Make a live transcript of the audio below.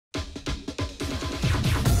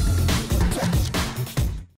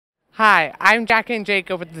Hi, I'm Jack and Jake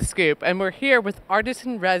over at The Scoop, and we're here with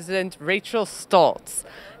artist-in-resident Rachel Stoltz.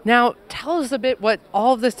 Now, tell us a bit what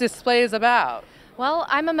all of this display is about. Well,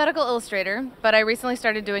 I'm a medical illustrator, but I recently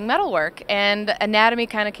started doing metalwork, and anatomy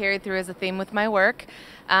kind of carried through as a theme with my work.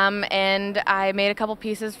 And I made a couple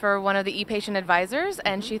pieces for one of the e-patient advisors,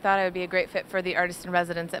 and she thought I would be a great fit for the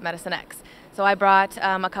artist-in-residence at Medicine X. So I brought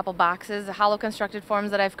a couple boxes, hollow constructed forms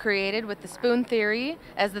that I've created with the spoon theory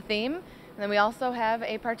as the theme. And then we also have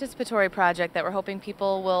a participatory project that we're hoping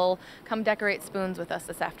people will come decorate spoons with us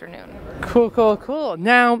this afternoon. Cool, cool, cool.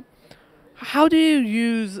 Now, how do you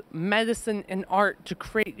use medicine and art to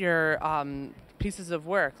create your pieces of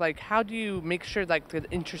work? Like, how do you make sure, like, the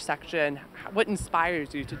intersection, what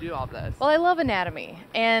inspires you to do all this? Well, I love anatomy,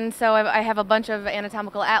 and so I have a bunch of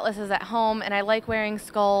anatomical atlases at home, and I like wearing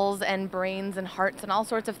skulls and brains and hearts and all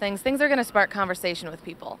sorts of things. Things are going to spark conversation with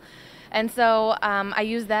people. And so I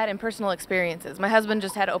use that in personal experiences. My husband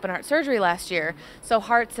just had open heart surgery last year, so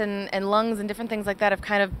hearts and lungs and different things like that have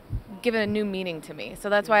kind of given a new meaning to me. So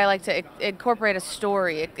that's why I like to incorporate a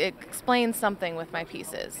story. It explains something with my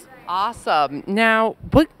pieces. Awesome. Now,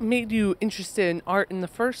 what made you interested in art in the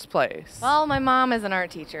first place? Well, my mom is an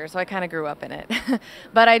art teacher, so I kind of grew up in it.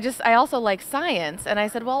 But I also like science, and I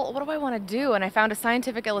said, well, what do I want to do? And I found a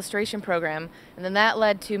scientific illustration program, and then that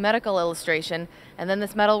led to medical illustration, and then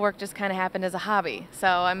this metalwork just kind of happened as a hobby. So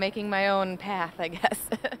I'm making my own path, I guess.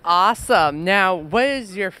 Awesome. Now, what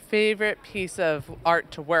is your favorite piece of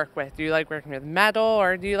art to work with? Do you like working with metal,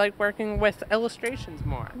 or do you like working with illustrations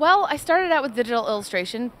more? Well, I started out with digital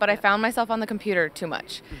illustration, but I found myself on the computer too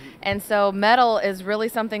much. And so metal is really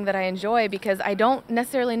something that I enjoy because I don't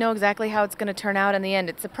necessarily know exactly how it's going to turn out in the end.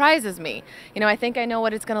 It surprises me. You know, I think I know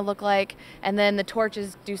what it's going to look like, and then the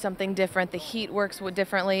torches do something different, the heat works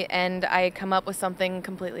differently, and I come up with something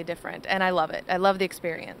completely different. And I love it. I love the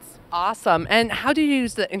experience. Awesome. And how do you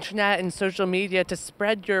use the internet and social media to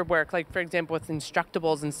spread your work, like, for example, with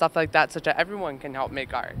Instructables and stuff like that, so that everyone can help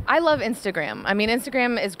make art? I love Instagram. I mean,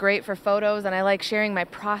 Instagram is great for photos, and I like sharing my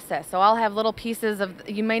process. So I'll have little pieces of,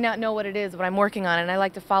 you may not know what it is, what I'm working on, and I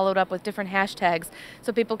like to follow it up with different hashtags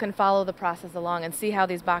so people can follow the process along and see how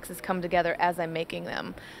these boxes come together as I'm making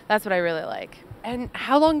them. That's what I really like. And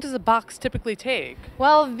how long does a box typically take?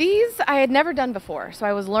 Well, these I had never done before, so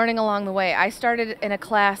I was learning along the way. I started in a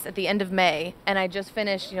class at the end of May, and I just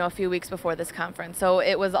finished, a few weeks before this conference. So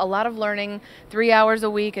it was a lot of learning, 3 hours a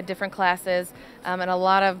week at different classes, and a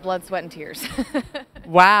lot of blood, sweat, and tears.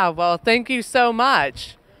 Wow. Well, thank you so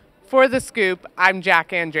much. For The Scoop, I'm Jack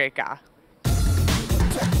Andraka.